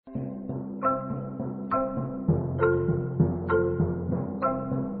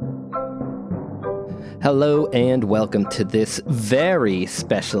Hello and welcome to this very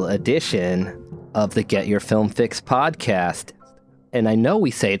special edition of the Get Your Film Fix podcast. And I know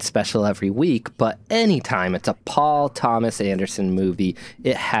we say it's special every week, but anytime it's a Paul Thomas Anderson movie,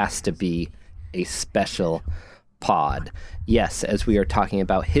 it has to be a special pod. Yes, as we are talking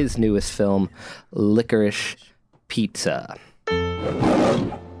about his newest film, Licorice Pizza.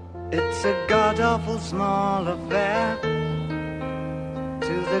 It's a god-awful small affair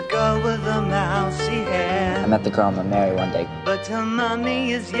to the girl with the mousy hair. I met the girl I'm gonna marry one day. But her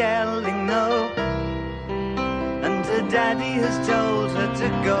mommy is yelling no, and her daddy has told her to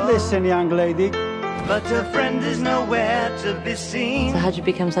go. Listen, young lady. But her friend is nowhere to be seen. So how'd you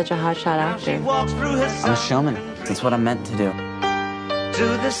become such a hotshot She actor? walks through her I'm a showman. That's what I'm meant to do. to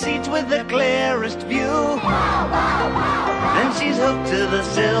the seat with the clearest view. Then she's hooked to the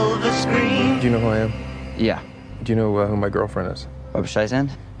silver screen. Do you know who I am? Yeah. Do you know who my girlfriend is? Barbra Streisand?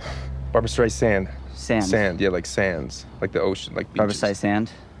 Barbra Streisand. Sand. Sand, yeah, like sands. Like the ocean, like Barbra beaches. Streisand?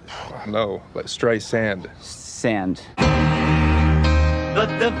 No, like Streisand. Sand. But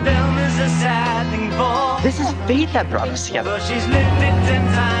the film is a sad thing for. This is fate that brought us together. But she's lived it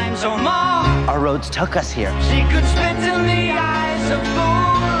 10 times or more. Our roads took us here. She could spit in the eyes of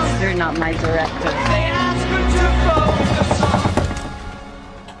fools. You're not my director. They ask her to focus on.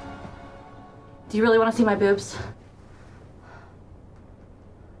 Do you really want to see my boobs?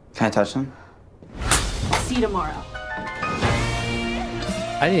 Can I touch them? See you tomorrow.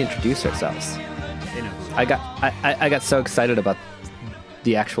 I didn't introduce ourselves. I got so excited about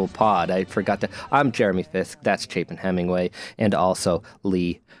the actual pod, I forgot to. I'm Jeremy Fisk, that's Chapin Hemingway, and also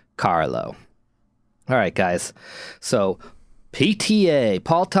Lee Carlo. All right, guys. So, PTA,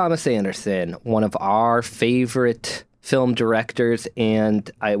 Paul Thomas Anderson, one of our favorite film directors,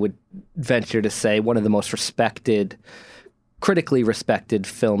 and I would venture to say one of the most respected, critically respected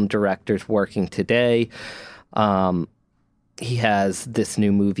film directors working today. He has this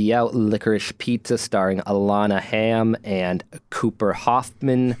new movie out, Licorice Pizza, starring Alana Haim and Cooper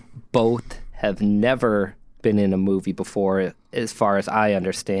Hoffman. Both have never been in a movie before, as far as I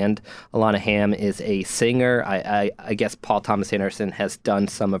understand. Alana Haim is a singer. I guess Paul Thomas Anderson has done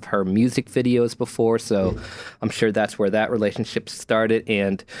some of her music videos before, so I'm sure that's where that relationship started.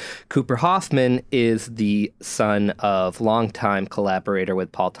 And Cooper Hoffman is the son of longtime collaborator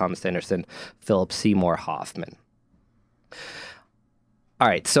with Paul Thomas Anderson, Philip Seymour Hoffman. All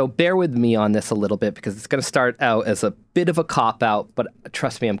right, so bear with me on this a little bit because it's going to start out as a bit of a cop-out, but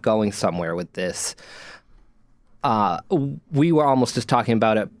trust me, I'm going somewhere with this. We were almost just talking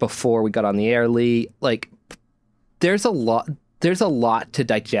about it before we got on the air, Lee. Like, there's a lot to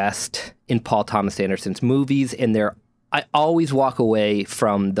digest in Paul Thomas Anderson's movies, and I always walk away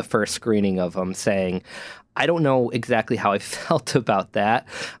from the first screening of them saying, I don't know exactly how I felt about that.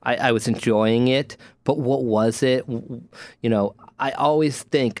 I was enjoying it, but what was it? You know, I always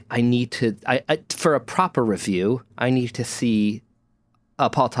think I need to, for a proper review, I need to see a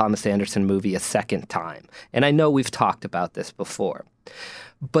Paul Thomas Anderson movie a second time. And I know we've talked about this before.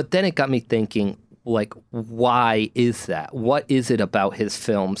 But then it got me thinking, like, why is that? What is it about his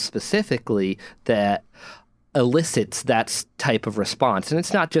films specifically that elicits that type of response? And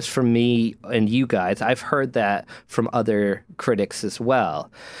it's not just from me and you guys. I've heard that from other critics as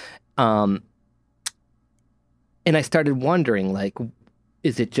well. And I started wondering, like,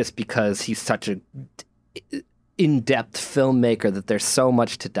 is it just because he's such a in-depth filmmaker that there's so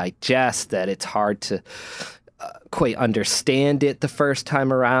much to digest that it's hard to quite understand it the first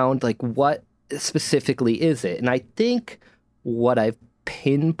time around? Like, what specifically is it? And I think what I've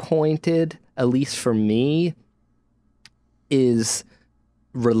pinpointed, at least for me, is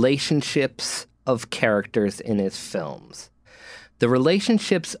relationships of characters in his films. The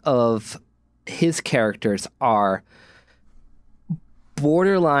relationships of his characters are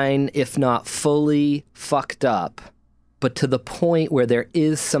borderline, if not fully fucked up, but to the point where there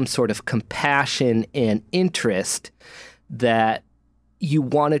is some sort of compassion and interest that you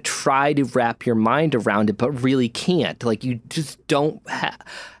want to try to wrap your mind around it, but really can't. Like, you just don't have...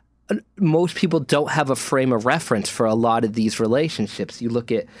 Most people don't have a frame of reference for a lot of these relationships. You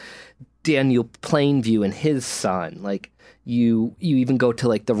look at Daniel Plainview and his son. Like, you even go to,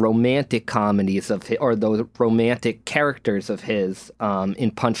 like, the romantic comedies of his, or the romantic characters of his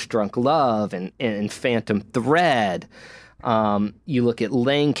in Punch Drunk Love and Phantom Thread. You look at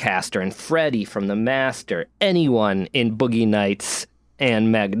Lancaster and Freddie from The Master. Anyone in Boogie Nights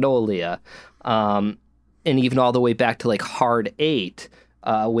and Magnolia. And even all the way back to, like, Hard Eight.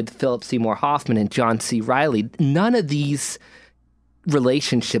 With Philip Seymour Hoffman and John C. Reilly. None of these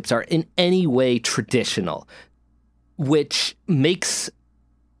relationships are in any way traditional, which makes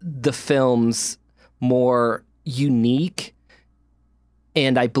the films more unique,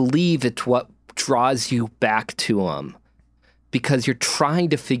 and I believe it's what draws you back to him, because you're trying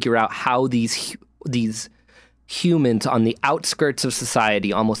to figure out how these humans on the outskirts of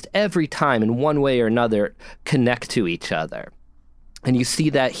society almost every time in one way or another connect to each other. And you see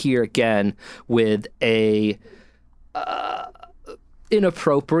that here again with a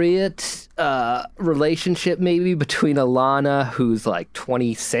inappropriate relationship maybe between Alana, who's like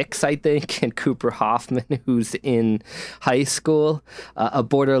 26, I think, and Cooper Hoffman, who's in high school, a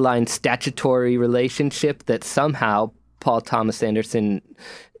borderline statutory relationship that somehow Paul Thomas Anderson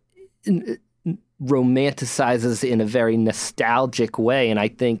romanticizes in a very nostalgic way, and I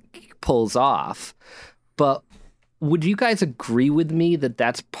think pulls off. But would you guys agree with me that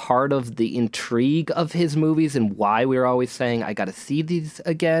that's part of the intrigue of his movies and why we're always saying, I got to see these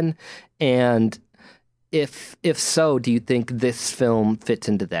again? And if so, do you think this film fits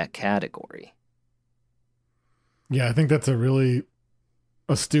into that category? Yeah, I think that's a really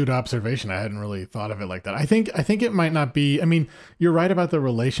astute observation. I hadn't really thought of it like that. I think it might not be, I mean, you're right about the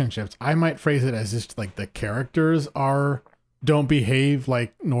relationships. I might phrase it as just like the characters don't behave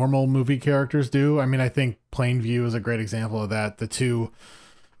like normal movie characters do. I mean, I think Plainview is a great example of that. The two,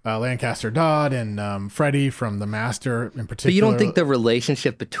 Lancaster Dodd and Freddie from The Master in particular. But you don't think the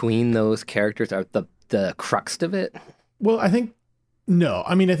relationship between those characters are the crux of it? Well, I think, no.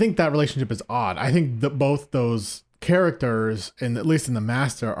 I mean, I think that relationship is odd. I think that both those characters, and at least in The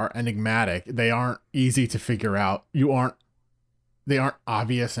Master, are enigmatic. They aren't easy to figure out. They aren't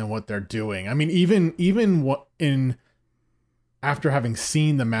obvious in what they're doing. I mean, even what in... after having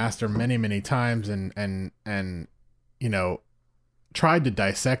seen The Master many, many times and you know, tried to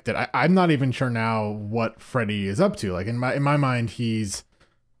dissect it, I'm not even sure now what Freddy is up to. Like in my mind, he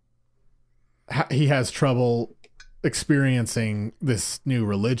has trouble experiencing this new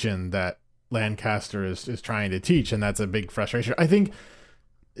religion that Lancaster is trying to teach, and that's a big frustration. I think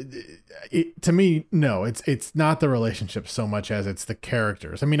to me, no, it's not the relationship so much as it's the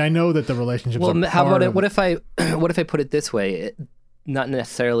characters. I mean, I know that the relationships. Well, how about it? What if I put it this way? Not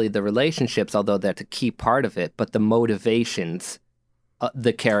necessarily the relationships, although that's a key part of it, but the motivations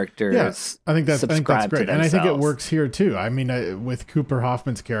the characters. Yeah, I think that's great, and I think it works here too. I mean, with Cooper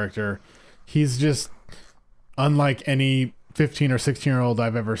Hoffman's character, he's just unlike any 15 or 16-year-old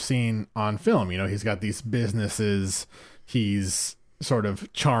I've ever seen on film. You know, he's got these businesses. He's sort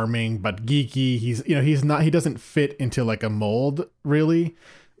of charming but geeky. He doesn't fit into like a mold really.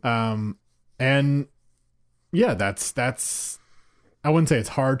 And yeah, that's I wouldn't say it's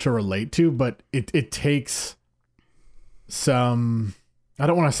hard to relate to, but it takes some, I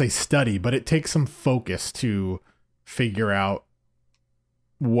don't want to say study, but it takes some focus to figure out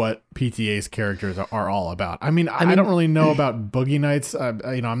what PTA's characters are all about. I mean, I don't really know about Boogie Nights.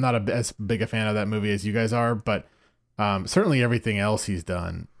 I'm not as big a fan of that movie as you guys are, but certainly everything else he's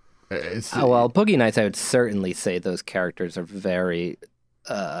done. Boogie Nights, I would certainly say those characters are very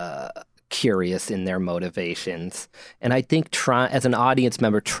curious in their motivations. And I think as an audience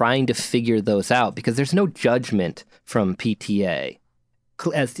member, trying to figure those out, because there's no judgment from PTA,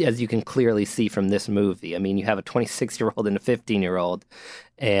 as you can clearly see from this movie. I mean, you have a 26-year-old and a 15-year-old,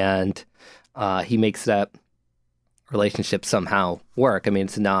 and he makes that relationship somehow work. I mean,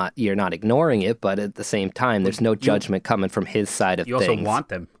 you're not ignoring it, but at the same time, there's no judgment coming from his side of things. You also want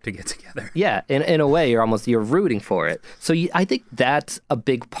them to get together. Yeah, in a way, you're rooting for it. So I think that's a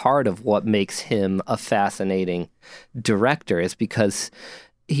big part of what makes him a fascinating director, is because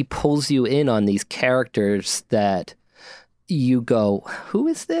he pulls you in on these characters that you go, who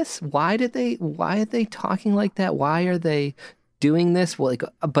is this? Why are they talking like that? Why are they doing this? Well,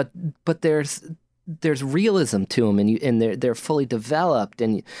 but there's realism to them, and they're fully developed,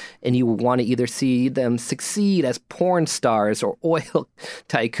 and you want to either see them succeed as porn stars or oil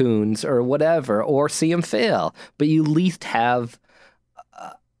tycoons or whatever, or see them fail. But you at least have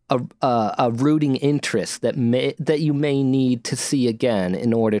a rooting interest that you may need to see again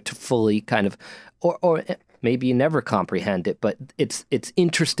in order to fully kind of, or maybe you never comprehend it, but it's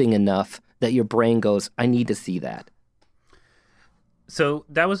interesting enough that your brain goes, I need to see that. So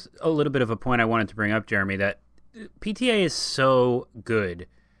that was a little bit of a point I wanted to bring up, Jeremy, that PTA is so good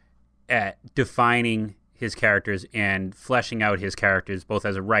at defining his characters and fleshing out his characters, both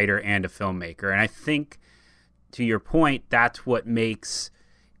as a writer and a filmmaker. And I think, to your point, that's what makes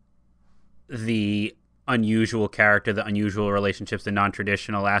the unusual character, the unusual relationships, the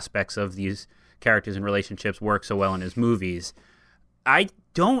non-traditional aspects of these characters and relationships work so well in his movies. I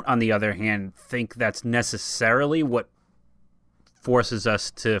don't, on the other hand, think that's necessarily what forces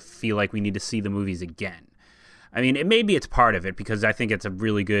us to feel like we need to see the movies again. I mean, maybe it's part of it because I think it's a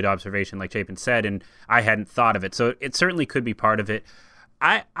really good observation, like Chapin said, and I hadn't thought of it. So it certainly could be part of it.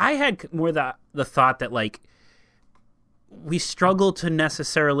 I had more the thought that, like, we struggle to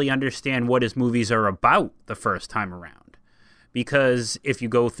necessarily understand what his movies are about the first time around. Because if you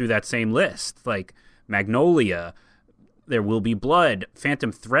go through that same list, like Magnolia, There Will Be Blood,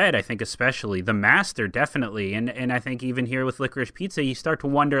 Phantom Thread, I think especially, The Master definitely, and I think even here with Licorice Pizza, you start to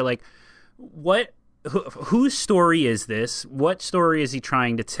wonder, like, whose story is this? What story is he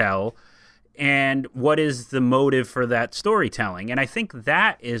trying to tell? And what is the motive for that storytelling? And I think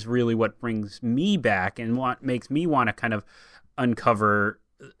that is really what brings me back and what makes me want to kind of uncover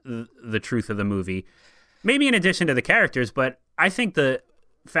the truth of the movie. Maybe in addition to the characters, but I think the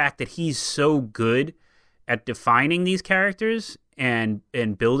fact that he's so good at defining these characters and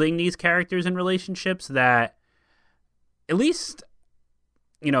building these characters and relationships that, at least,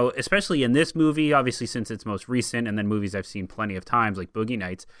 you know, especially in this movie, obviously since it's most recent, and then movies I've seen plenty of times like Boogie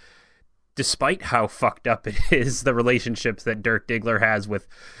Nights, despite how fucked up it is, the relationships that Dirk Diggler has with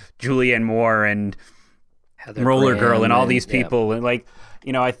Julianne Moore and Heather Roller Graham Girl and all these yeah. people, and, like,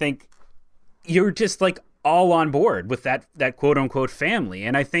 you know, I think you're just, like, all on board with that quote unquote family,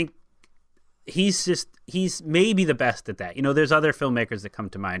 and I think he's maybe the best at that. You know, there's other filmmakers that come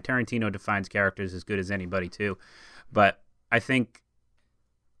to mind. Tarantino defines characters as good as anybody too, but I think.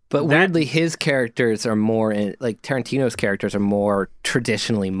 But weirdly, his characters are more like Tarantino's characters are more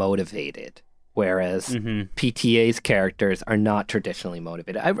traditionally motivated, whereas PTA's characters are not traditionally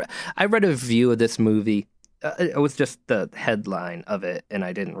motivated. I read a review of this movie. It was just the headline of it, and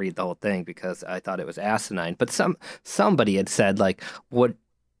I didn't read the whole thing because I thought it was asinine. But somebody had said, like, what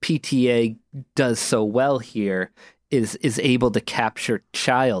PTA does so well here is able to capture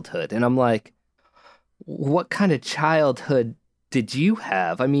childhood, and I'm like, what kind of childhood did you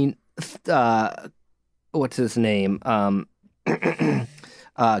have? I mean, what's his name?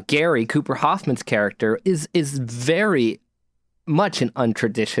 Gary, Cooper Hoffman's character, is very much an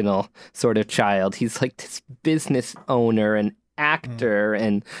untraditional sort of child. He's like this business owner and actor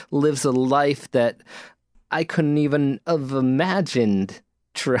and lives a life that I couldn't even have imagined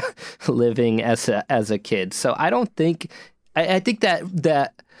living as a kid. So I don't think I think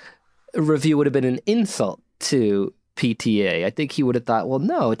that review would have been an insult to PTA. I think he would have thought, well,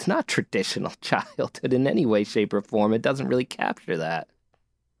 no, it's not traditional childhood in any way, shape, or form. It doesn't really capture that.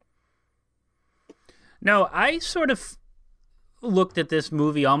 No, I sort of looked at this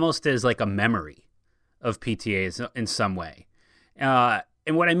movie almost as like a memory of PTA's in some way.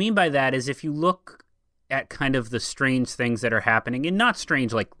 And what I mean by that is if you look at kind of the strange things that are happening, and not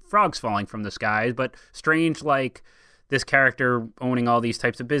strange like frogs falling from the skies, but strange like this character owning all these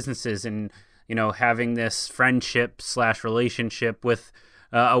types of businesses and, you know, having this friendship / relationship with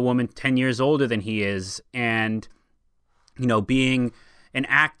a woman 10 years older than he is, and, you know, being an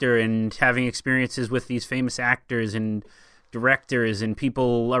actor and having experiences with these famous actors and directors and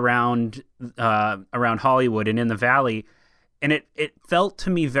people around Hollywood and in the Valley. And it felt to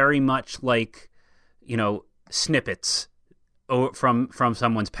me very much like, you know, snippets from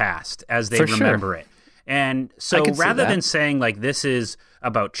someone's past as they remember it. And so rather than saying like this is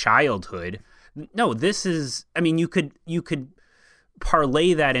about childhood, no, this is, I mean, you could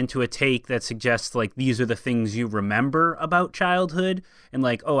parlay that into a take that suggests like these are the things you remember about childhood, and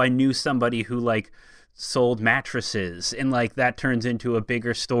like, oh, I knew somebody who like sold mattresses, and like that turns into a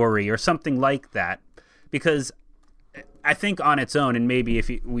bigger story or something like that. Because I think on its own, and maybe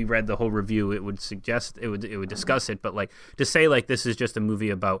if we read the whole review, it would suggest it would discuss it. But like to say like this is just a movie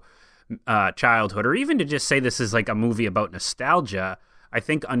about childhood, or even to just say this is like a movie about nostalgia, I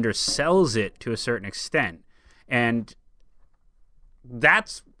think undersells it to a certain extent. And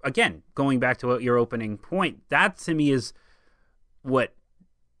that's, again, going back to your opening point, that to me is what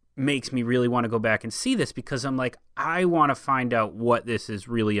makes me really want to go back and see this, because I'm like, I want to find out what this is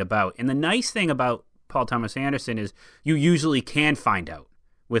really about. And the nice thing about Paul Thomas Anderson is you usually can find out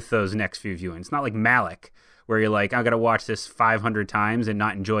with those next few viewings. It's not like Malick, where you're like, I got to watch this 500 times and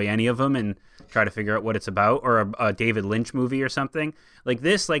not enjoy any of them and try to figure out what it's about, or a David Lynch movie or something. Like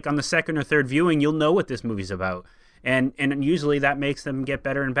this, like on the second or third viewing, you'll know what this movie's about. And usually that makes them get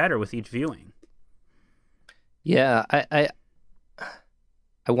better and better with each viewing. Yeah, I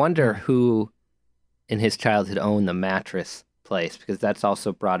wonder who in his childhood owned the mattress place, because that's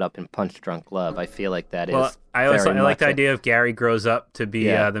also brought up in Punch Drunk Love. I feel like that is. I like the idea of Gary grows up to be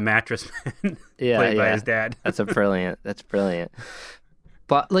the mattress man played by his dad. That's brilliant.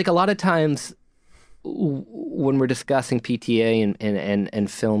 But like a lot of times when we're discussing PTA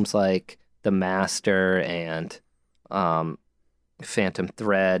and films like The Master and Phantom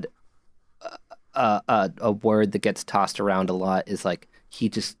Thread, a word that gets tossed around a lot is like he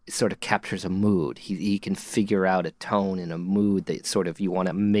just sort of captures a mood. He can figure out a tone and a mood that sort of you want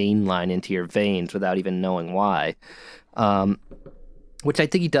to mainline into your veins without even knowing why. Which I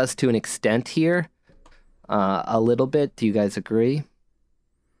think he does to an extent here, a little bit. Do you guys agree?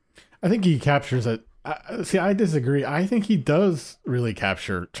 I think he captures it. See, I disagree. I think he does really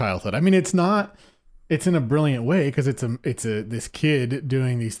capture childhood. I mean, it's in a brilliant way because it's this kid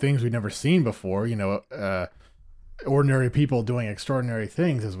doing these things we've never seen before. Ordinary people doing extraordinary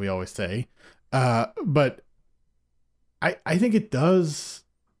things, as we always say. But I think it does.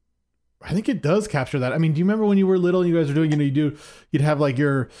 I think it does capture that. I mean, do you remember when you were little and you guys were doing, you'd have like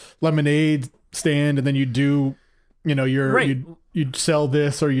your lemonade stand and then you'd do, Right. you'd sell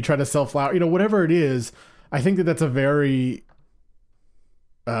this or you try to sell flour, whatever it is. I think that's a very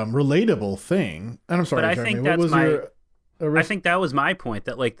relatable thing. And I'm sorry, But I Jeremy, think what was I think that was my point,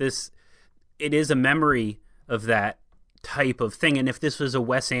 that like it is a memory of that type of thing. And if this was a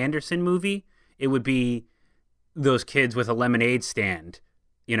Wes Anderson movie, it would be those kids with a lemonade stand,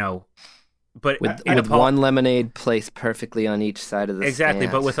 but With one lemonade placed perfectly on each side of the exactly.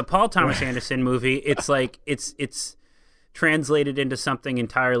 stand. But with a Paul Thomas Anderson movie, it's like it's translated into something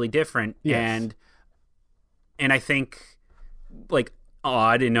entirely different. Yes. And I think like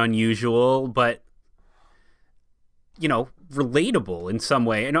odd and unusual, but relatable in some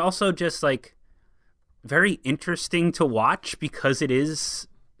way, and also just like very interesting to watch because it is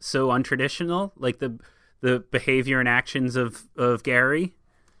so untraditional, like the behavior and actions of Gary.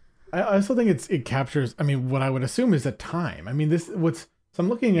 I also think it captures, I mean, what I would assume is a time. I mean, so I'm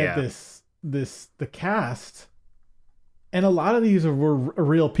looking at the cast, and a lot of these were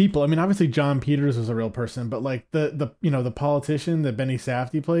real people. I mean, obviously John Peters was a real person, but like the politician that Benny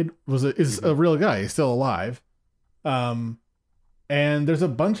Safdie played is a real guy. He's still alive. And there's a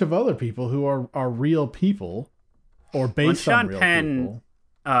bunch of other people who are real people or based on real people.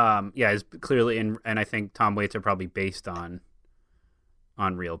 Is clearly and I think Tom Waits are probably based on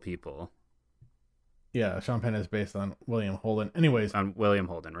real people. Yeah, Sean Penn is based on William Holden. Anyways, on William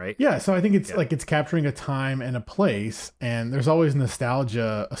Holden, right? Yeah, so I think it's like it's capturing a time and a place, and there's always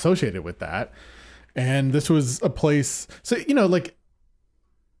nostalgia associated with that. And this was a place. So like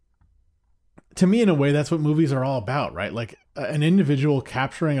to me, in a way, that's what movies are all about, right? Like an individual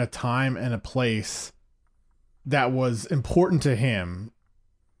capturing a time and a place that was important to him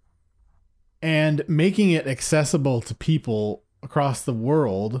and making it accessible to people across the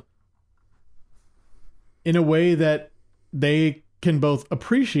world in a way that they can both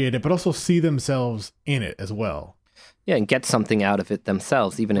appreciate it, but also see themselves in it as well. Yeah, and get something out of it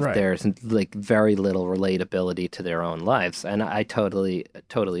themselves, even if there's like very little relatability to their own lives. And I totally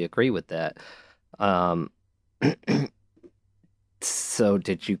agree with that. So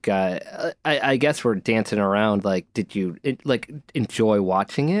did you guys, I guess we're dancing around, like, did you enjoy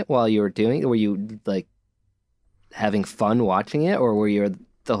watching it while you were doing it? Were you like having fun watching it, or were you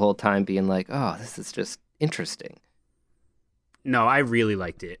the whole time being like, oh, this is just interesting? No, I really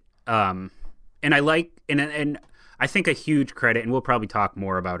liked it. And I think a huge credit, and we'll probably talk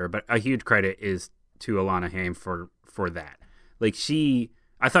more about her, but a huge credit is to Alana Haim for that. Like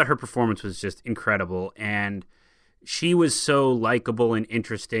I thought her performance was just incredible, and she was so likable and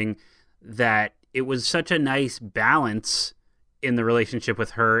interesting that it was such a nice balance in the relationship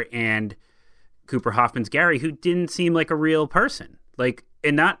with her and Cooper Hoffman's Gary, who didn't seem like a real person. Like,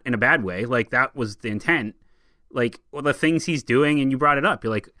 and not in a bad way. Like, that was the intent. Like, well, the things he's doing, and you brought it up.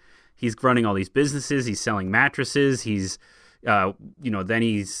 You're like, he's running all these businesses. He's selling mattresses. He's, then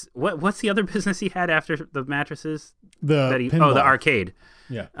he's what's the other business he had after the mattresses? The arcade.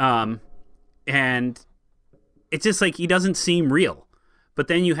 Yeah. And it's just like he doesn't seem real. But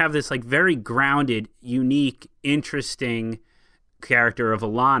then you have this like very grounded, unique, interesting character of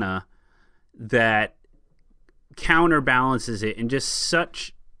Alana that counterbalances it in just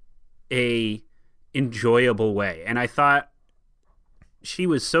such a enjoyable way. And I thought she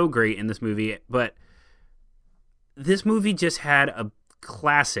was so great in this movie, but this movie just had a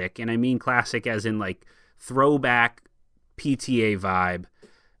classic, and I mean classic as in like throwback PTA vibe,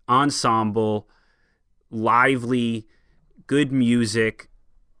 ensemble, lively, good music,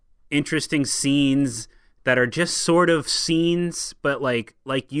 interesting scenes that are just sort of scenes, but like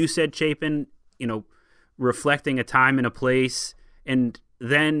you said, Chapin, reflecting a time and a place. And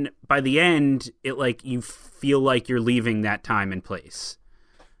then by the end, it like you feel like you're leaving that time and place.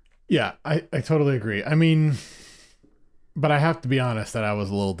 Yeah, I totally agree. I mean, but I have to be honest that I was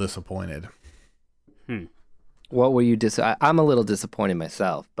a little disappointed. What were you I'm a little disappointed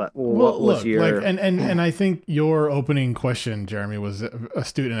myself, but what was your and I think your opening question, Jeremy, was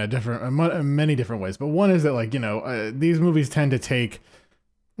astute in many different ways. But one is that, like, these movies tend to take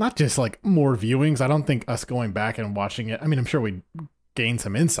not just like more viewings. I don't think us going back and watching it, I mean, I'm sure we gain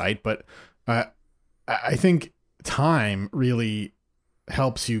some insight, but I think time really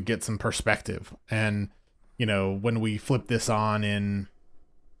helps you get some perspective. And when we flip this on in,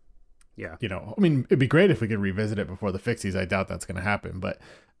 I mean, it'd be great if we could revisit it before the fixies. I doubt that's going to happen. But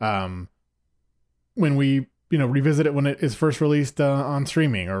when we, revisit it when it is first released on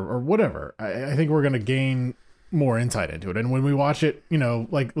streaming or whatever, I think we're going to gain more insight into it. And when we watch it,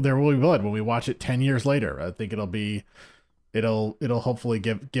 like There Will Be Blood, when we watch it 10 years later, I think it'll hopefully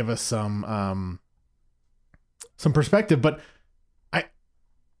give us some perspective. But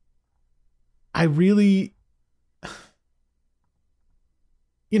I really,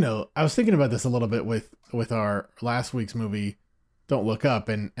 I was thinking about this a little bit with our last week's movie, Don't Look Up,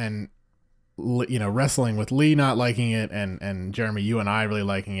 and wrestling with Lee not liking it, and Jeremy, you and I really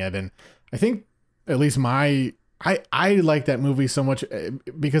liking it. And I think at least I like that movie so much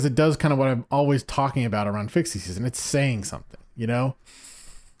because it does kind of what I'm always talking about around fixie season. It's saying something,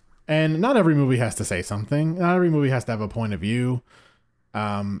 and not every movie has to say something. Not every movie has to have a point of view.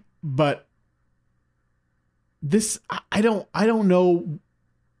 But this, I don't know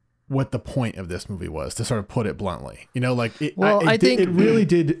what the point of this movie was, to sort of put it bluntly. I think it really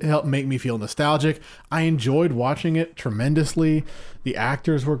did help make me feel nostalgic. I enjoyed watching it tremendously. The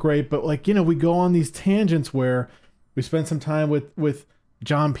actors were great, but we go on these tangents where we spend some time with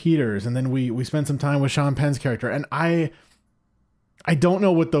John Peters, and then we spend some time with Sean Penn's character, and I don't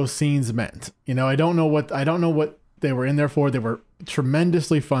know what those scenes meant. I don't know what they were in there for. They were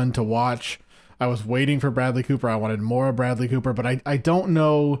tremendously fun to watch. I was waiting for Bradley Cooper. I wanted more of Bradley Cooper, but I don't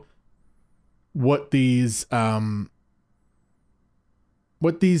know what these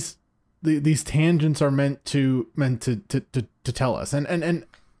tangents are meant to tell us. And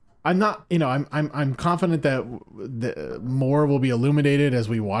I'm not, I'm confident that more will be illuminated as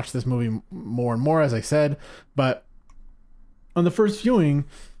we watch this movie more and more, as I said. But on the first viewing,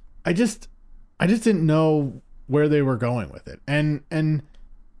 I just didn't know where they were going with it. And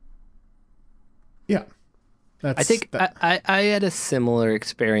yeah, I think I had a similar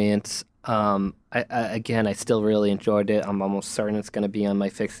experience. I still really enjoyed it. I'm almost certain it's going to be on my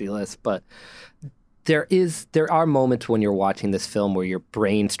fixie list, but there are moments when you're watching this film where your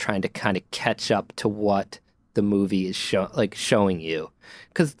brain's trying to kind of catch up to what the movie is showing you,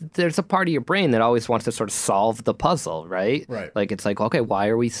 because there's a part of your brain that always wants to sort of solve the puzzle, right? Like, it's like, okay, why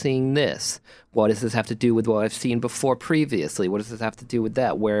are we seeing this? What does this have to do with what I've seen before previously? What does this have to do with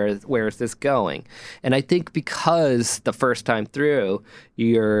that? Where is this going? And I think because the first time through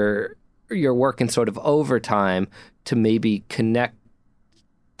you're working sort of overtime to maybe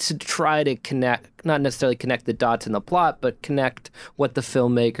try to connect, not necessarily connect the dots in the plot, but connect what the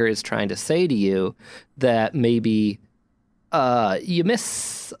filmmaker is trying to say to you, that maybe you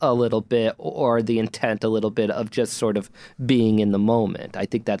miss a little bit, or the intent a little bit of just sort of being in the moment. I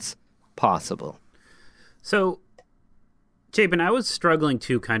think that's possible. So, Chapin, I was struggling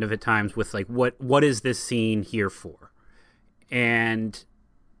too, kind of at times, with like, what is this scene here for? And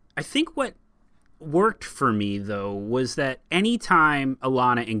I think what worked for me, though, was that anytime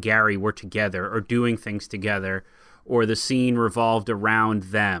Alana and Gary were together or doing things together, or the scene revolved around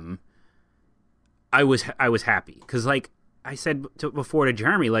them, I was happy. Because, like I said before to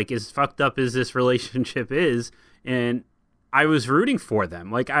Jeremy, like, as fucked up as this relationship is, and I was rooting for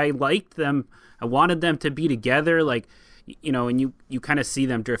them. Like, I liked them. I wanted them to be together. Like, and you kind of see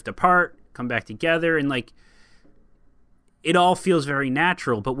them drift apart, come back together, and, like, it all feels very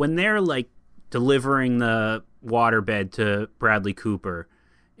natural. But when they're, like, delivering the waterbed to Bradley Cooper,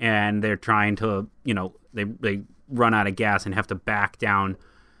 and they're trying to, they run out of gas and have to back down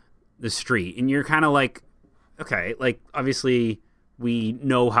the street, and you're kind of like, okay, like, obviously we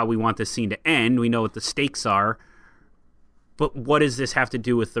know how we want this scene to end. We know what the stakes are, but what does this have to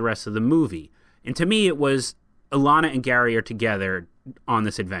do with the rest of the movie? And to me, it was Alana and Gary are together on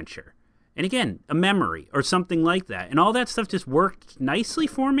this adventure. And again, a memory or something like that. And all that stuff just worked nicely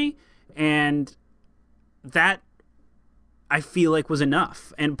for me. And that, I feel like, was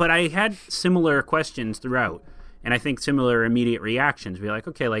enough. But I had similar questions throughout, and I think similar immediate reactions. Be like,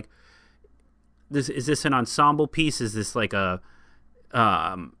 okay, like, is this an ensemble piece? Is this like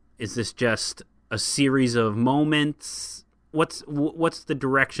is this just a series of moments? What's the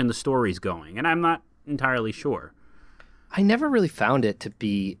direction the story's going? And I'm not entirely sure. I never really found it to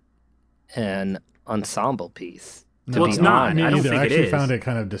be an ensemble piece. Well, it's not. Me I don't either. think I it actually is. found it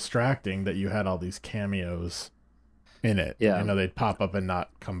kind of distracting that you had all these cameos in it. Yeah. You know, they'd pop up and not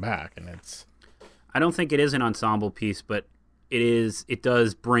come back, and it's... I don't think it is an ensemble piece, but it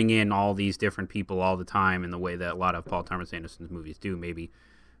does bring in all these different people all the time in the way that a lot of Paul Thomas Anderson's movies do, maybe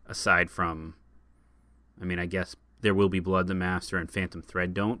aside from, I mean, I guess There Will Be Blood, The Master, and Phantom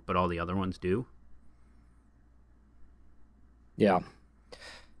Thread don't, but all the other ones do. Yeah.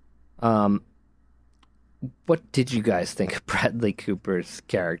 What did you guys think of Bradley Cooper's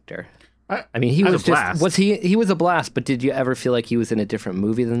character? I mean, he was just he was a blast, but did you ever feel like he was in a different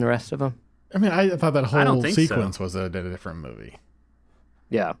movie than the rest of them? I mean, I thought that whole sequence was a different movie.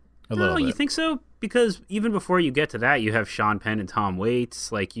 Yeah. A little bit. You think so? Because even before you get to that, you have Sean Penn and Tom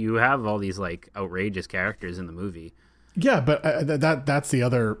Waits. Like, you have all these, like, outrageous characters in the movie. Yeah, but that's the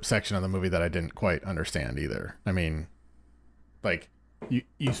other section of the movie that I didn't quite understand either. I mean, like,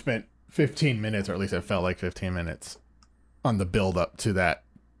 you spent 15 minutes, or at least it felt like 15 minutes, on the build-up to that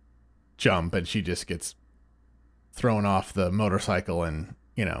jump, and she just gets thrown off the motorcycle, and,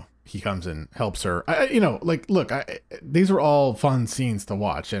 you know, he comes and helps her. These were all fun scenes to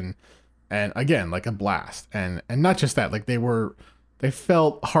watch, and again, like a blast, and not just that, like they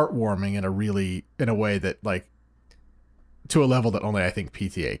felt heartwarming in a way that, like, to a level that only I think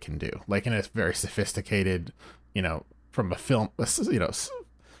PTA can do, like in a very sophisticated, you know, from a film, you know,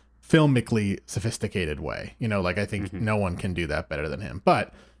 filmically sophisticated way, you know, like I think no one can do that better than him.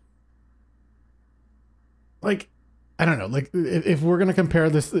 But like, I don't know, like if we're going to compare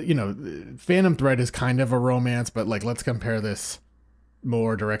this, you know, Phantom Thread is kind of a romance, but like, let's compare this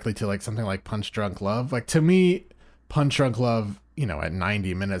more directly to like something like Punch Drunk Love. Like, to me, Punch Drunk Love, you know, at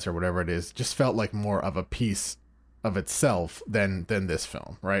 90 minutes or whatever it is, just felt like more of a piece of itself than this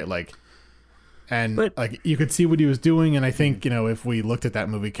film, right? Like, but like you could see what he was doing, and I think, you know, if we looked at that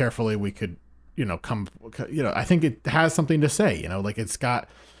movie carefully, we could, you know, I think it has something to say, you know, like it's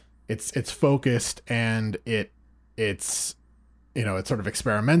focused, and it's you know, it's sort of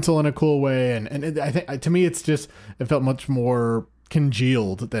experimental in a cool way, and I think, to me, it felt much more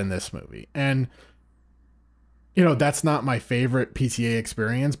congealed than this movie. And, you know, that's not my favorite PTA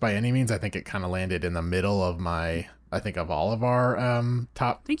experience by any means. I think it kind of landed in the middle of of all of our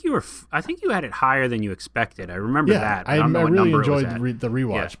top. I think you had it higher than you expected. I remember that. I really enjoyed the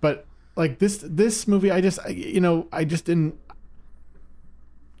rewatch, but like this movie, I just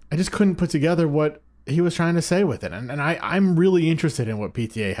couldn't put together what he was trying to say with it, and I'm really interested in what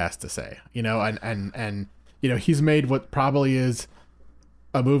PTA has to say, you know, and you know, he's made what probably is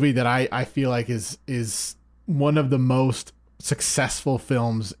a movie that I feel like is one of the most successful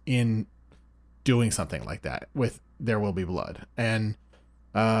films in doing something like that with There Will Be Blood. And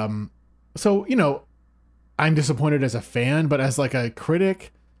so, you know, I'm disappointed as a fan, but as like a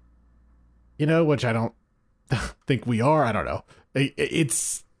critic, you know, which I don't think we are, I don't know.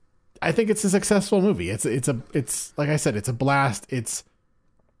 I think it's a successful movie. It's like I said, it's a blast.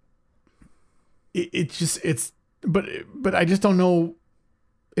 But I just don't know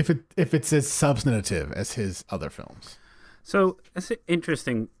if it's as substantive as his other films. So that's an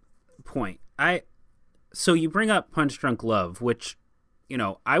interesting point. So you bring up Punch Drunk Love, which, you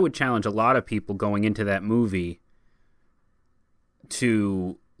know, I would challenge a lot of people going into that movie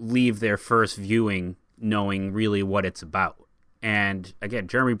to leave their first viewing knowing really what it's about. And again,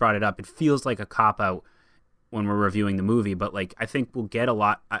 Jeremy brought it up. It feels like a cop-out when we're reviewing the movie, but like, I think we'll get a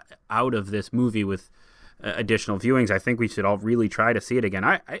lot out of this movie with additional viewings. I think we should all really try to see it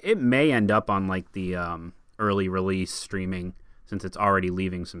again. It may end up on like the early release streaming, since it's already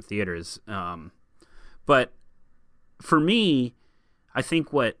leaving some theaters. But for me, I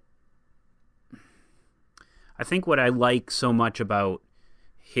think what I like so much about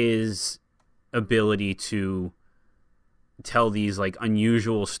his ability to tell these like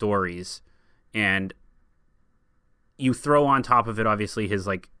unusual stories, and you throw on top of it obviously his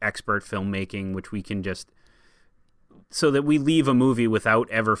like expert filmmaking, which we can just, so that we leave a movie without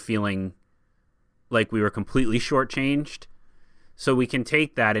ever feeling like we were completely shortchanged. So we can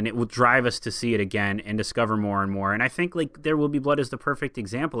take that, and it will drive us to see it again and discover more and more. And I think like There Will Be Blood is the perfect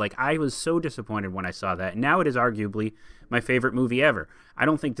example. Like, I was so disappointed when I saw that. And now it is arguably my favorite movie ever. I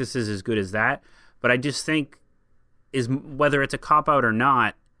don't think this is as good as that, but I just think whether it's a cop-out or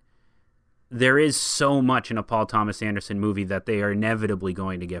not, there is so much in a Paul Thomas Anderson movie that they are inevitably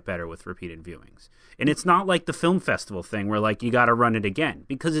going to get better with repeated viewings. And it's not like the film festival thing where like you got to run it again,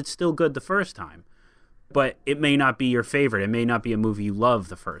 because it's still good the first time. But it may not be your favorite. It may not be a movie you love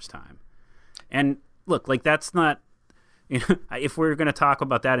the first time. And look, like, that's not, you know, if we're going to talk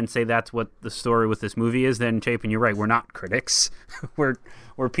about that and say that's what the story with this movie is, then Chapin, you're right. We're not critics. we're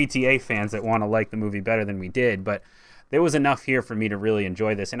PTA fans that want to like the movie better than we did. But there was enough here for me to really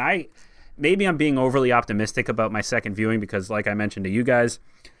enjoy this. And maybe I'm being overly optimistic about my second viewing because, like I mentioned to you guys,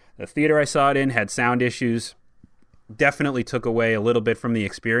 the theater I saw it in had sound issues. Definitely took away a little bit from the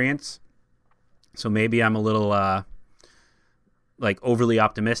experience. So maybe I'm a little overly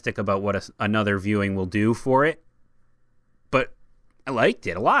optimistic about what another viewing will do for it. But I liked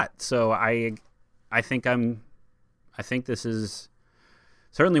it a lot. So I think this is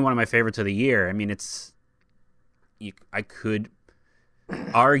certainly one of my favorites of the year. I mean, I could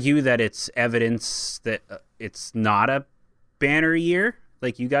argue that it's evidence that it's not a banner year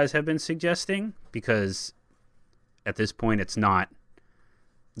like you guys have been suggesting, because at this point it's not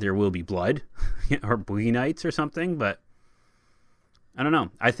There Will Be Blood or Boogie Nights or something, but I don't know.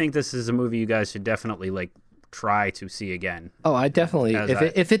 I think this is a movie you guys should definitely try to see again. Oh, I definitely,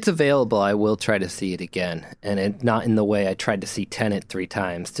 if it's available, I will try to see it again, and not in the way I tried to see Tenet 3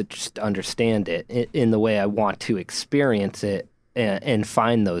 times to just understand it, in the way I want to experience it and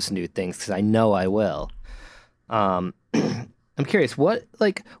find those new things, because I know I will. I'm curious,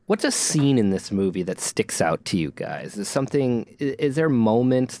 what's a scene in this movie that sticks out to you guys? Is there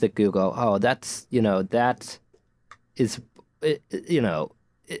moments that you go, oh, that's, that is,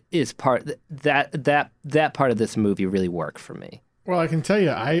 is part that part of this movie really worked for me? Well, I can tell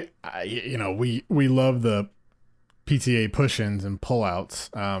you, we love the PTA push-ins and pull-outs.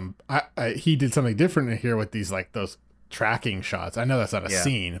 He did something different here with these those tracking shots. I know that's not a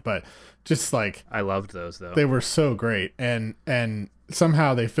scene, but just I loved those though. They were so great, and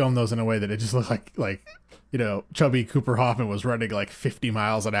somehow they filmed those in a way that it just looked like chubby Cooper Hoffman was running 50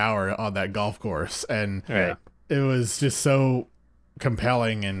 miles an hour on that golf course, and it was just so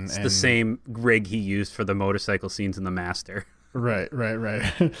compelling. And it's the same rig he used for the motorcycle scenes in The Master. Right.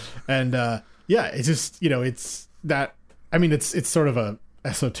 And it's just it's that. I mean, it's sort of a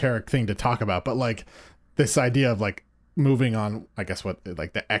esoteric thing to talk about, but this idea of moving on, I guess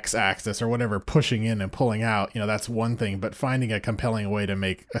the x-axis or whatever, pushing in and pulling out, that's one thing, but finding a compelling way to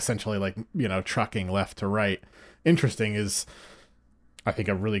make essentially trucking left to right interesting is, I think,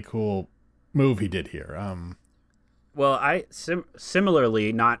 a really cool move he did here. Well, I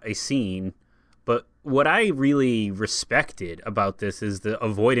similarly, not a scene, but what I really respected about this is the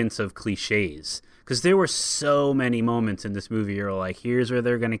avoidance of cliches, because there were so many moments in this movie you're like, here's where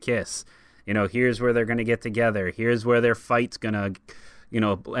they're going to kiss. Here's where they're going to get together. Here's where their fight's going to, they're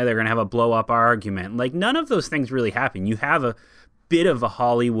going to have a blow-up argument. None of those things really happen. You have a bit of a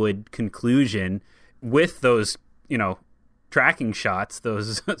Hollywood conclusion with those, tracking shots,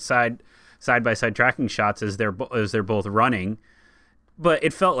 those side-by-side tracking shots as they're both running. But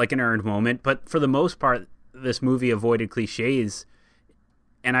it felt like an earned moment. But for the most part, this movie avoided cliches.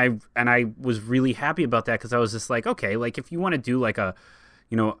 And I was really happy about that, because I was just okay, if you want to do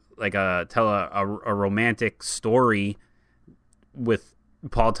tell a romantic story with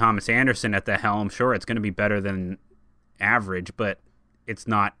Paul Thomas Anderson at the helm, sure, it's going to be better than average, but it's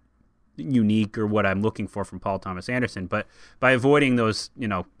not unique or what I'm looking for from Paul Thomas Anderson. But by avoiding those,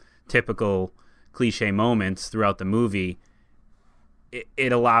 typical cliche moments throughout the movie,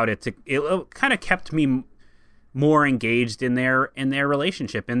 it allowed it kind of kept me more engaged in their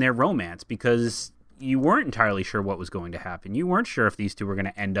relationship, in their romance, because you weren't entirely sure what was going to happen. You weren't sure if these two were going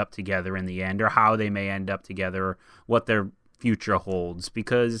to end up together in the end, or how they may end up together, or what their future holds,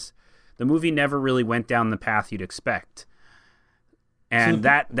 because the movie never really went down the path you'd expect. And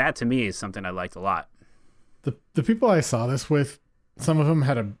that to me is something I liked a lot. The people I saw this with, some of them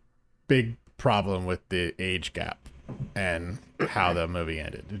had a big problem with the age gap and how the movie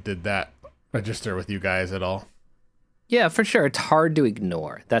ended. Did that register with you guys at all? Yeah, for sure. It's hard to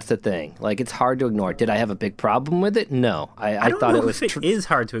ignore. That's the thing. It's hard to ignore. Did I have a big problem with it? No. I thought it was. It is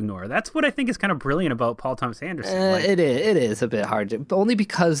hard to ignore. That's what I think is kind of brilliant about Paul Thomas Anderson. It is a bit hard to, only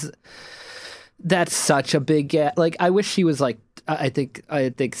because that's such a big gap. I wish she was I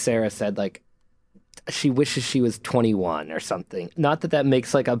think Sarah said she wishes she was 21 or something. Not that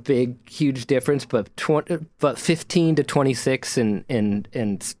makes a big, huge difference, but 15 to 26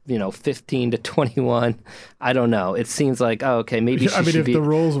 and 15 to 21, I don't know. It seems okay, maybe she should be. The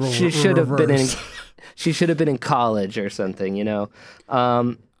roles were she should have been in. She should have been in college or something,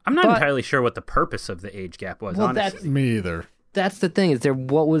 I'm not entirely sure what the purpose of the age gap was. Honestly, me either. That's the thing.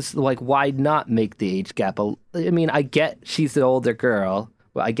 What was why not make the age gap? I mean, I get she's the older girl.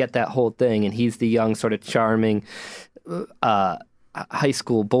 Well, I get that whole thing, and he's the young, sort of charming high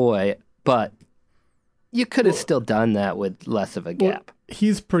school boy, but you could have still done that with less of a gap.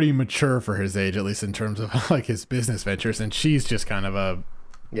 He's pretty mature for his age, at least in terms of his business ventures, and she's just kind of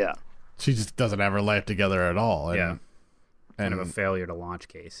she just doesn't have her life together at all. And, kind of a failure to launch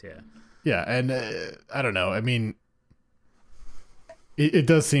case, Yeah, and I don't know. I mean, it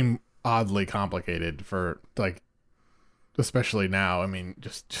does seem oddly complicated for like, especially now. I mean,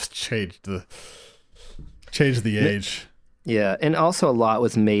 just change the age. Yeah, and also a lot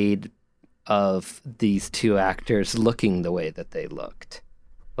was made of these two actors looking the way that they looked,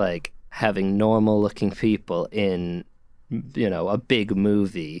 like having normal looking people in, a big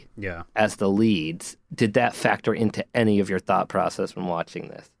movie as the leads. Did that factor into any of your thought process when watching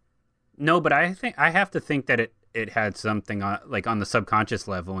this? No, but I think I have to think that it had something on the subconscious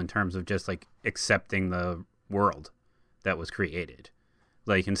level in terms of just like accepting the world that was created.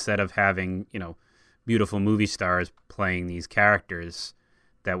 Like instead of having, beautiful movie stars playing these characters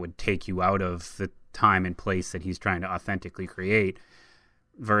that would take you out of the time and place that he's trying to authentically create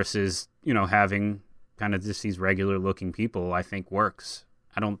versus, having kind of just these regular looking people, I think works.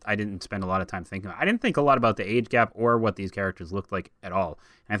 I didn't spend a lot of time thinking. I didn't think a lot about the age gap or what these characters looked like at all.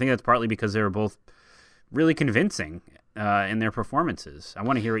 And I think that's partly because they were both really convincing in their performances. I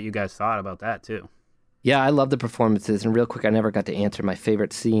want to hear what you guys thought about that too. Yeah, I love the performances. And real quick, I never got to answer my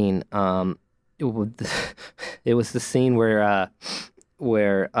favorite scene. It was the scene where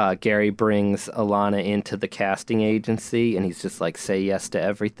Gary brings Alana into the casting agency, and he's just like, say yes to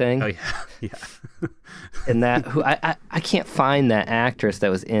everything. Oh yeah, yeah. And that I can't find that actress that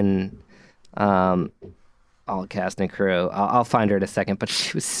was in all cast and crew. I'll find her in a second, but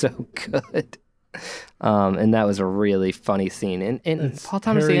she was so good. And that was a really funny scene. And it's Paul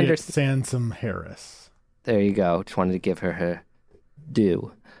Thomas Harriet Anderson. Sansom Harris. There you go. Just wanted to give her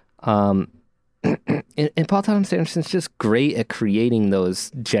due. And Paul Thomas Anderson's just great at creating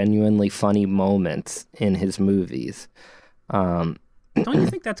those genuinely funny moments in his movies. Don't you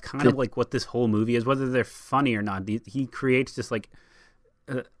think that's kind of like what this whole movie is, whether they're funny or not? He creates just like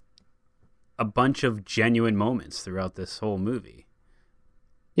a bunch of genuine moments throughout this whole movie.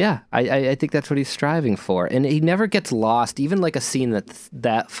 Yeah, I think that's what he's striving for. And he never gets lost, even like a scene that's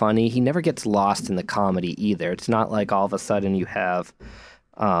that funny, he never gets lost in the comedy either. It's not like all of a sudden you have,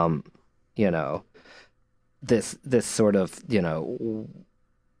 this sort of,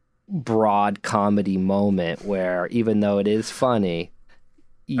 broad comedy moment where even though it is funny,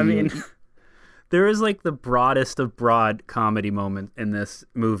 there is like the broadest of broad comedy moments in this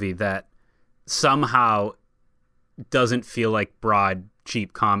movie that somehow doesn't feel like broad,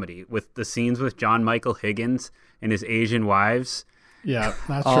 cheap comedy, with the scenes with John Michael Higgins and his Asian wives. Yeah,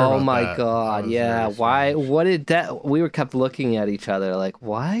 not sure. Oh about my that. God! Yeah, why? What did that? We were kept looking at each other like,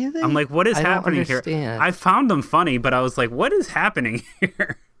 why are they? I'm like, what is happening here? I found them funny, but I was like, what is happening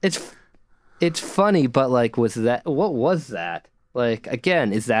here? It's funny, but like, what was that? Like,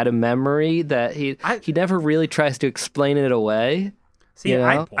 again, is that a memory that he never really tries to explain it away? See,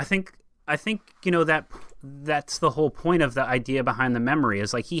 I think that's the whole point of the idea behind the memory,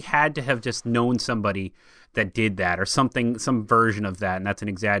 is like he had to have just known somebody that did that or something, some version of that, and that's an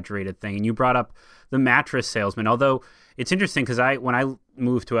exaggerated thing. And you brought up the mattress salesman, although it's interesting because when I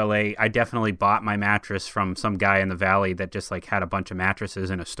moved to LA, I definitely bought my mattress from some guy in the Valley that just like had a bunch of mattresses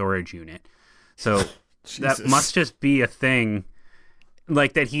in a storage unit. So that must just be a thing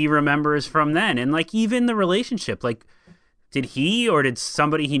like that he remembers from then. And like even the relationship, like did he or did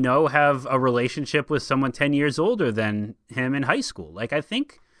somebody he know have a relationship with someone 10 years older than him in high school? Like I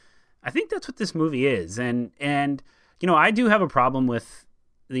think that's what this movie is. And I do have a problem with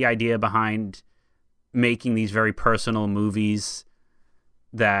the idea behind making these very personal movies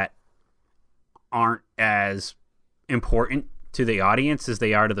that aren't as important to the audience as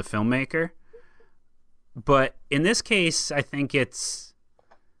they are to the filmmaker. But in this case, I think it's,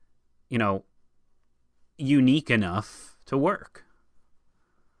 unique enough to work.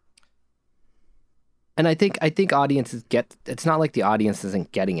 And I think audiences it's not like the audience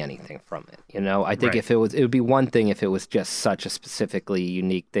isn't getting anything from it. I think Right. it would be one thing if it was just such a specifically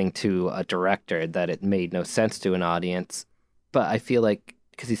unique thing to a director that it made no sense to an audience. But I feel like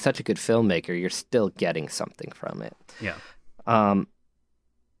because he's such a good filmmaker, you're still getting something from it. Yeah.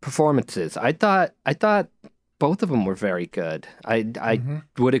 Performances. I thought both of them were very good. I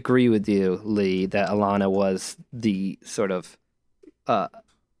would agree with you, Lee, that Alana was the sort of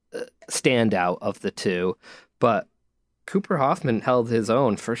standout of the two, but Cooper Hoffman held his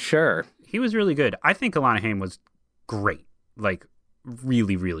own for sure. He was really good. I think Alana Haim was great, like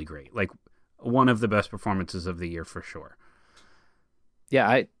really, really great. Like one of the best performances of the year for sure.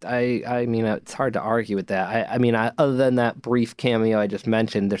 Yeah, I mean, it's hard to argue with that. I mean, other than that brief cameo I just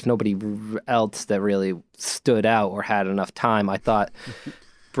mentioned, there's nobody else that really stood out or had enough time. I thought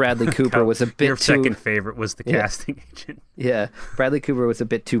Bradley Cooper was a bit Your too... second favorite was the casting agent. Yeah, Bradley Cooper was a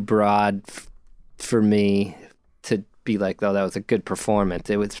bit too broad for me to be like, oh, that was a good performance.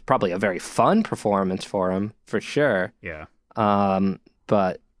 It was probably a very fun performance for him, for sure. Yeah.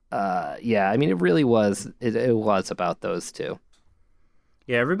 But yeah, I mean, it really was. It was about those two.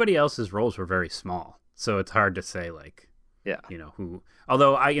 Yeah, everybody else's roles were very small, so it's hard to say like, Yeah. who.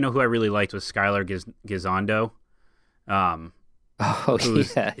 Although who I really liked was Skylar Gisondo. Oh,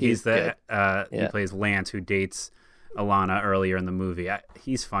 yeah, he's the good. he plays Lance, who dates Alana earlier in the movie.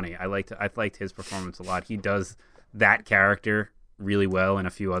 He's funny. I liked his performance a lot. He does that character really well and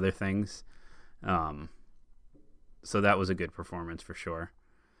a few other things. So that was a good performance for sure.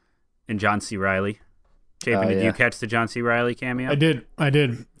 And John C. Reilly. Chapin, did you catch the John C. Reilly cameo? I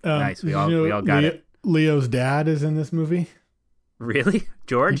did. Nice. We all got it. Leo's dad is in this movie. Really?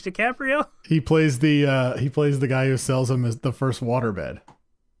 George DiCaprio? He plays the guy who sells him as the first waterbed.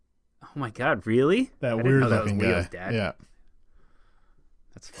 Oh my God! Really? That weird looking guy. Leo's dad. Yeah,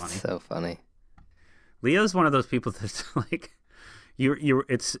 that's funny. So funny. Leo's one of those people that's like,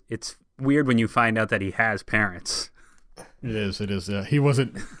 It's weird when you find out that he has parents. It is. Yeah, he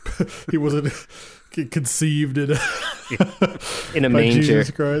wasn't conceived in a manger.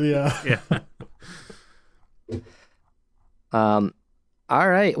 Jesus Christ, yeah. All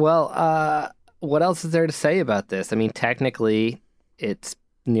right. Well, what else is there to say about this? I mean, technically, it's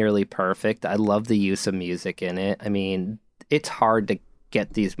nearly perfect. I love the use of music in it. I mean, it's hard to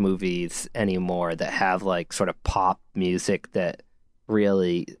get these movies anymore that have like sort of pop music that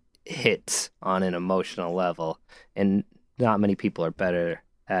really hits on an emotional level, and not many people are better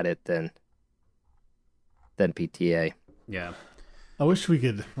at it than PTA. Yeah. I wish we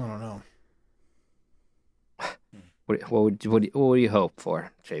could. I don't know. What do you hope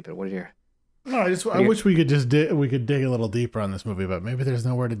for, Chapin? What are your? No, I wish we could just dig a little deeper on this movie, but maybe there's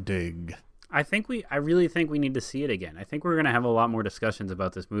nowhere to dig. I really think we need to see it again. I think we're going to have a lot more discussions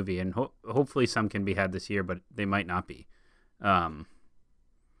about this movie, and hopefully some can be had this year, but they might not be.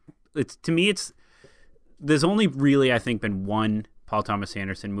 There's only really, I think, been one Paul Thomas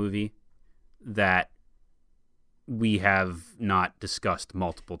Anderson movie that we have not discussed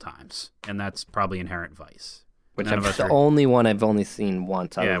multiple times, and that's probably Inherent Vice. Which is the only one I've only seen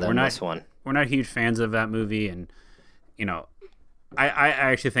once other than this one. We're not huge fans of that movie, and I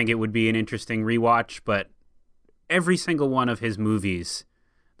actually think it would be an interesting rewatch, but every single one of his movies,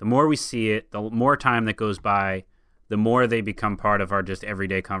 the more we see it, the more time that goes by, the more they become part of our just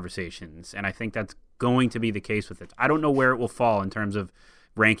everyday conversations. And I think that's going to be the case with it. I don't know where it will fall in terms of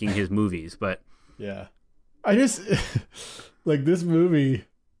ranking his movies, but yeah. I just like this movie.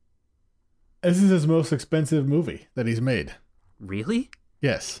 This is his most expensive movie that he's made. Really?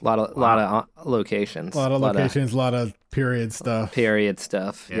 Yes. A lot of locations. A lot of locations, a lot of period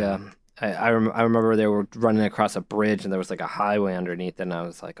stuff. Yeah. I remember they were running across a bridge and there was like a highway underneath, and I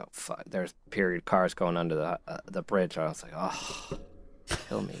was like, oh fuck, there's period cars going under the bridge. I was like, oh,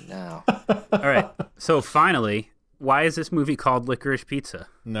 kill me now. All right. So finally, why is this movie called Licorice Pizza?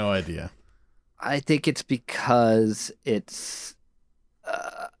 No idea. I think it's because it's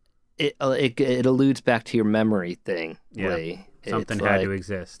it alludes back to your memory thing. Yeah. Lee. Something had to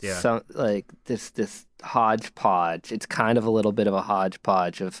exist. Yeah. Like this hodgepodge. It's kind of a little bit of a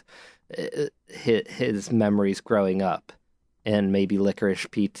hodgepodge of his memories growing up, and maybe Licorice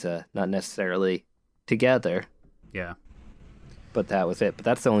Pizza, not necessarily together. Yeah. But that was it. But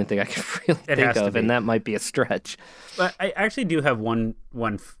that's the only thing I can really think of, and that might be a stretch. But I actually do have one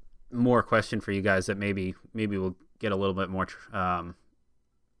more question for you guys that maybe we'll get a little bit more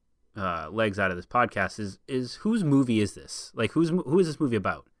legs out of this podcast. Is whose movie is this? Like, who is this movie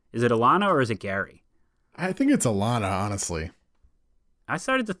about? Is it Alana or is it Gary? I think it's Alana, honestly. I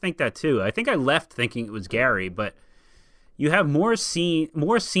started to think that too. I think I left thinking it was Gary, but you have more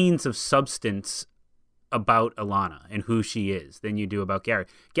scenes of substance about Alana and who she is than you do about Gary.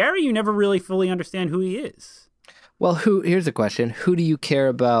 Gary, you never really fully understand who he is. Well, here's a question. Who do you care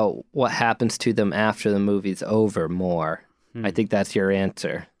about what happens to them after the movie's over more? I think that's your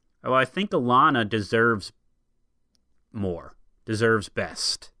answer. Well, I think Alana deserves more, deserves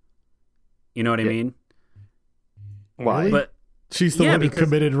best. You know what I mean? Why? Really? But she's the one who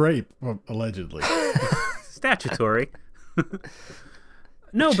committed rape, allegedly. Statutory.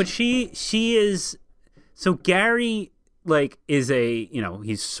 No, but she is. So Gary, like, is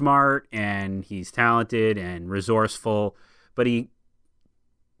he's smart and he's talented and resourceful, but he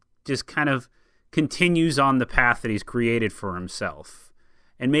just kind of continues on the path that he's created for himself,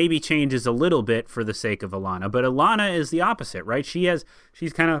 and maybe changes a little bit for the sake of Alana. But Alana is the opposite, right? She's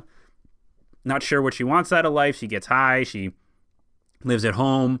kind of not sure what she wants out of life. She gets high. She lives at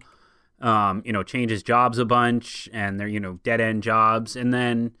home, changes jobs a bunch, and they're, dead-end jobs. And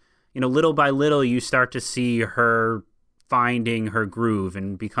then, little by little, you start to see her finding her groove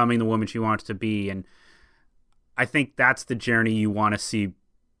and becoming the woman she wants to be. And I think that's the journey you want to see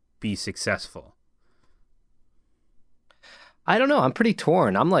be successful? I don't know. I'm pretty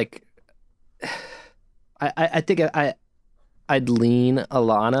torn. I'm like, I think I'd lean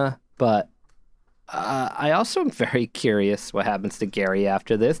Alana, but I also am very curious what happens to Gary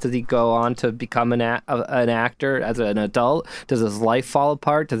after this. Does he go on to become an actor as an adult? Does his life fall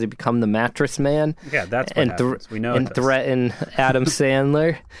apart? Does he become the mattress man? Yeah, that's what happens. We know and threaten Adam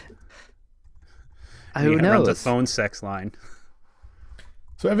Sandler. Who knows? Runs a phone sex line.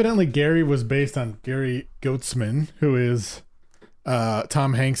 So evidently Gary was based on Gary Goetzman, who is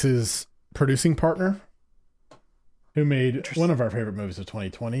Tom Hanks's producing partner, who made one of our favorite movies of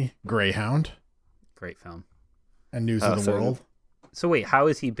 2020, Greyhound. Great film. And News of the World. So wait, how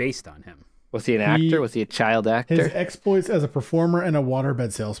is he based on him? Was he an actor? Was he a child actor? His exploits as a performer and a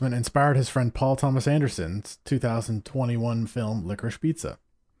waterbed salesman inspired his friend Paul Thomas Anderson's 2021 film Licorice Pizza.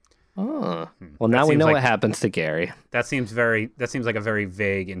 Oh. Well, now we know what happens to Gary. That seems like a very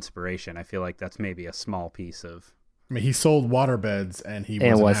vague inspiration. I feel like that's maybe a small piece of... I mean, he sold waterbeds and he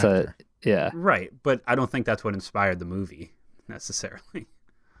was an actor. Yeah. Right, but I don't think that's what inspired the movie, necessarily.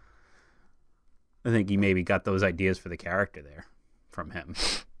 I think he maybe got those ideas for the character there from him.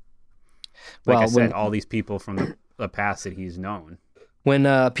 Like I said, all these people from the past that he's known. When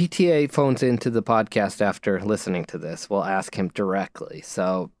PTA phones into the podcast after listening to this, we'll ask him directly.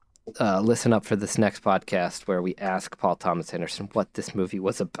 So listen up for this next podcast where we ask Paul Thomas Anderson what this movie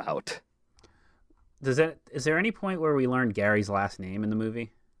was about. Is there any point where we learned Gary's last name in the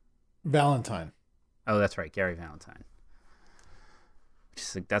movie? Valentine. Oh, that's right, Gary Valentine.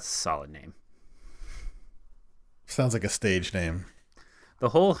 That's a solid name. Sounds like a stage name. The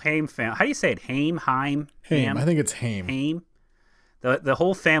whole Haim family. How do you say it? Haim? Haim. I think it's Haim. Haim. The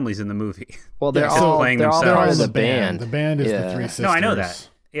whole family's in the movie. Well, they're all playing themselves. They're all in the band. The band is the three sisters. No, I know that.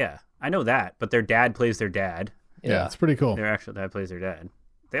 Yeah, I know that. But their dad plays their dad. Yeah, it's pretty cool. Their actual dad plays their dad.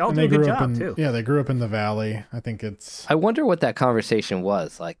 They all do a good job, too. Yeah, they grew up in the Valley. I think it's... I wonder what that conversation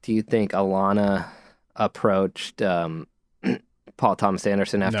was. Like, do you think Alana approached Paul Thomas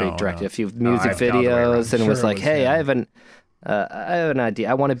Anderson after he directed a few music videos and was like, hey, I have an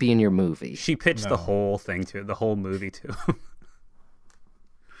idea. I want to be in your movie. She pitched the whole thing to the whole movie to him.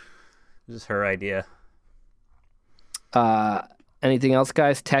 This is her idea. Anything else,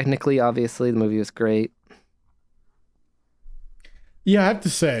 guys? Technically, obviously, the movie was great. Yeah, I have to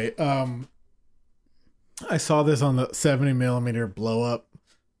say, I saw this on the 70mm blow up,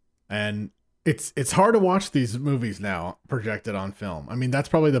 and it's hard to watch these movies now projected on film. I mean, that's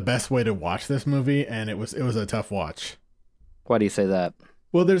probably the best way to watch this movie, and it was a tough watch. Why do you say that?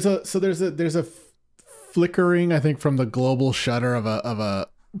 Well, there's a flickering, I think, from the global shutter of a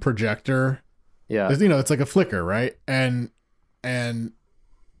projector. Yeah, it's like a flicker, right? And I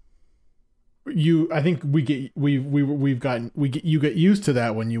think you get used to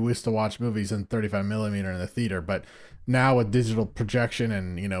that when you used to watch movies in 35mm in the theater, but now with digital projection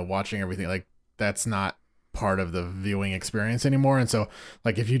and watching everything, like, that's not part of the viewing experience anymore. And so,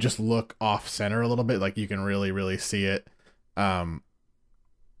 like, if you just look off center a little bit, like, you can really see it. And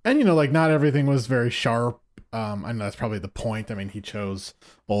like, not everything was very sharp. I know that's probably the point. I mean, he chose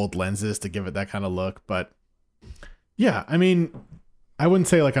old lenses to give it that kind of look, but yeah, I mean, I wouldn't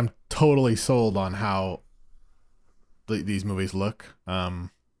say like I'm totally sold on how these movies look. I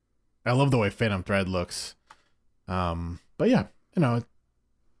love the way Phantom Thread looks. But yeah,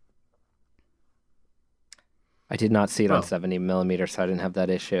 I did not see it on 70mm, so I didn't have that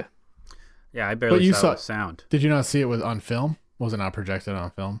issue. Yeah, I barely saw sound. Did you not see it on film? Was it not projected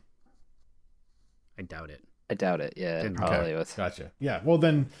on film? I doubt it. Yeah, it probably was. Gotcha. Yeah. Well,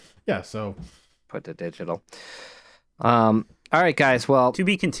 then, yeah. So put to digital. All right, guys. Well, to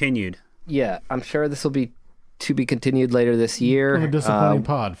be continued. Yeah, I'm sure this will be to be continued later this year. A disappointing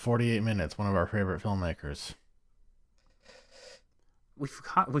pod, 48 minutes. One of our favorite filmmakers. We've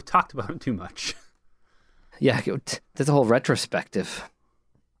talked about him too much. Yeah, there's a whole retrospective.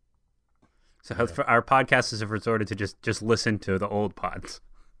 So our podcasters have resorted to just listen to the old pods.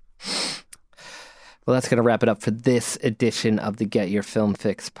 Well, that's going to wrap it up for this edition of the Get Your Film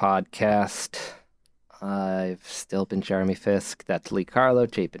Fix podcast. I've still been Jeremy Fisk. That's Lee Carlo,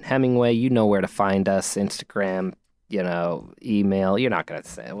 Chapin Hemingway. You know where to find us. Instagram, email. You're not going to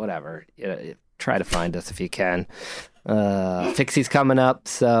say whatever. Try to find us if you can. Fixie's coming up,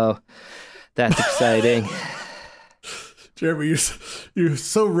 so that's exciting. Jeremy, you're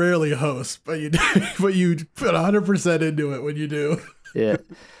so rarely host, but you put 100% into it when you do. Yeah.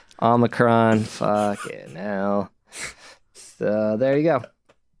 Omicron, fucking hell. So there you go.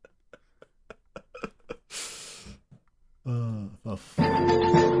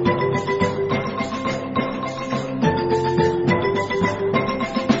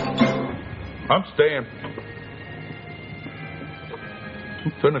 I'm staying.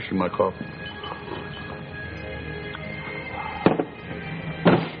 I'm finishing my coffee.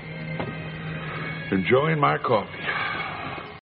 Enjoying my coffee.